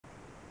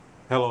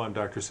Hello, I'm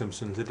Dr.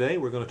 Simpson. Today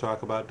we're going to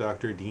talk about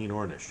Dr. Dean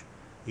Ornish.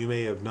 You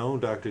may have known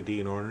Dr.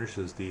 Dean Ornish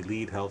as the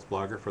lead health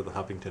blogger for the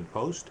Huffington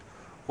Post,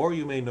 or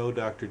you may know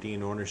Dr.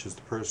 Dean Ornish as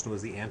the person who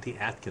was the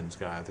anti-Atkins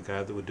guy, the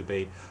guy that would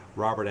debate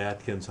Robert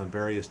Atkins on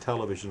various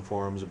television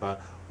forums about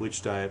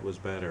which diet was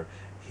better,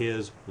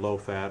 his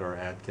low-fat or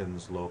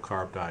Atkins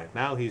low-carb diet.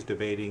 Now he's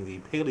debating the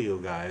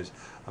paleo guys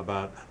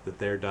about that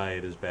their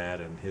diet is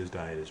bad and his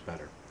diet is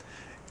better.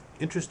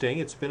 Interesting,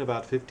 it's been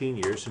about 15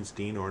 years since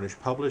Dean Ornish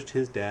published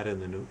his data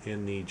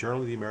in the Journal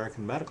of the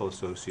American Medical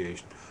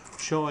Association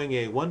showing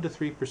a 1 to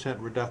 3%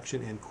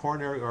 reduction in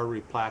coronary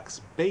artery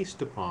plaques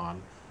based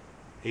upon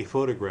a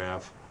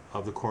photograph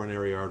of the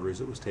coronary arteries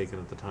that was taken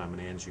at the time, an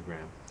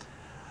angiogram.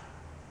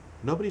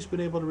 Nobody's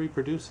been able to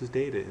reproduce his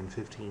data in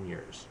 15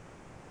 years.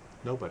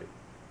 Nobody.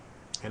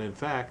 And in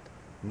fact,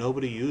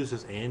 nobody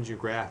uses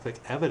angiographic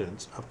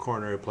evidence of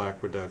coronary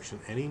plaque reduction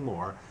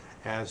anymore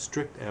as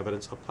strict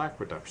evidence of plaque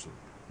reduction.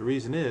 The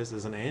reason is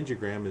an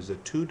angiogram is a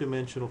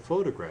two-dimensional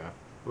photograph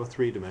of a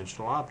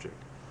three-dimensional object.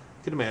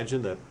 You can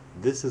imagine that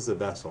this is a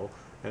vessel,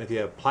 and if you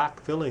have plaque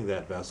filling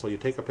that vessel, you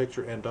take a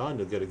picture end on,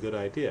 you'll get a good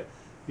idea.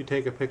 You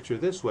take a picture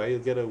this way,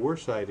 you'll get a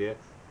worse idea.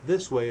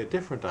 This way, a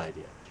different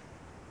idea.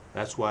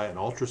 That's why an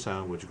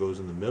ultrasound, which goes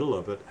in the middle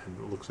of it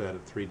and looks at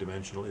it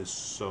three-dimensional, is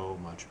so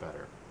much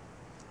better.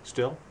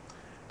 Still,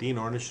 Dean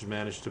Ornish has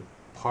managed to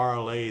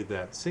parlay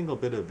that single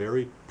bit of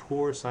very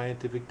poor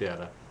scientific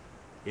data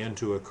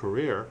into a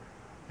career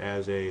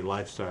as a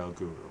lifestyle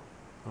guru.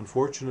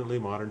 Unfortunately,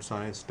 modern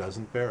science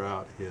doesn't bear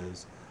out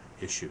his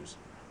issues.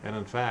 And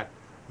in fact,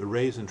 the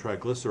raise in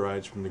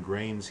triglycerides from the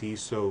grains he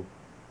so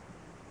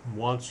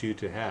wants you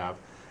to have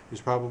is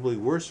probably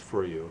worse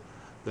for you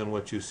than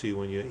what you see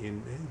when you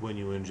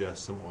ingest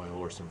some oil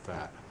or some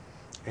fat.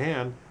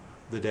 And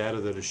the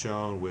data that is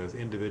shown with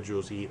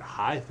individuals who eat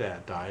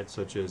high-fat diets,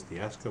 such as the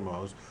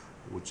Eskimos,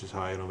 which is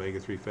high in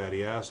omega-3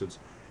 fatty acids,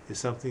 is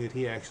something that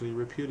he actually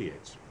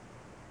repudiates.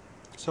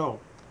 So,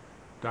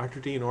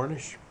 Dr. Dean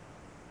Ornish,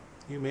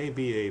 you may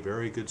be a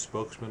very good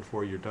spokesman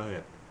for your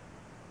diet,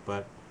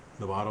 but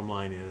the bottom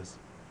line is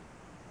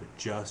there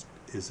just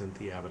isn't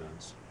the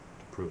evidence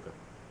to prove it.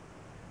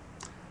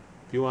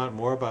 If you want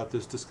more about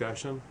this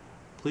discussion,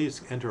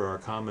 please enter our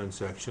comment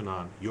section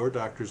on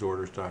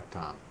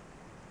yourdoctorsorders.com.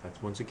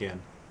 That's once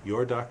again,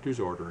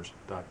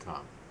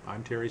 yourdoctorsorders.com.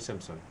 I'm Terry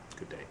Simpson.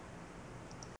 Good day.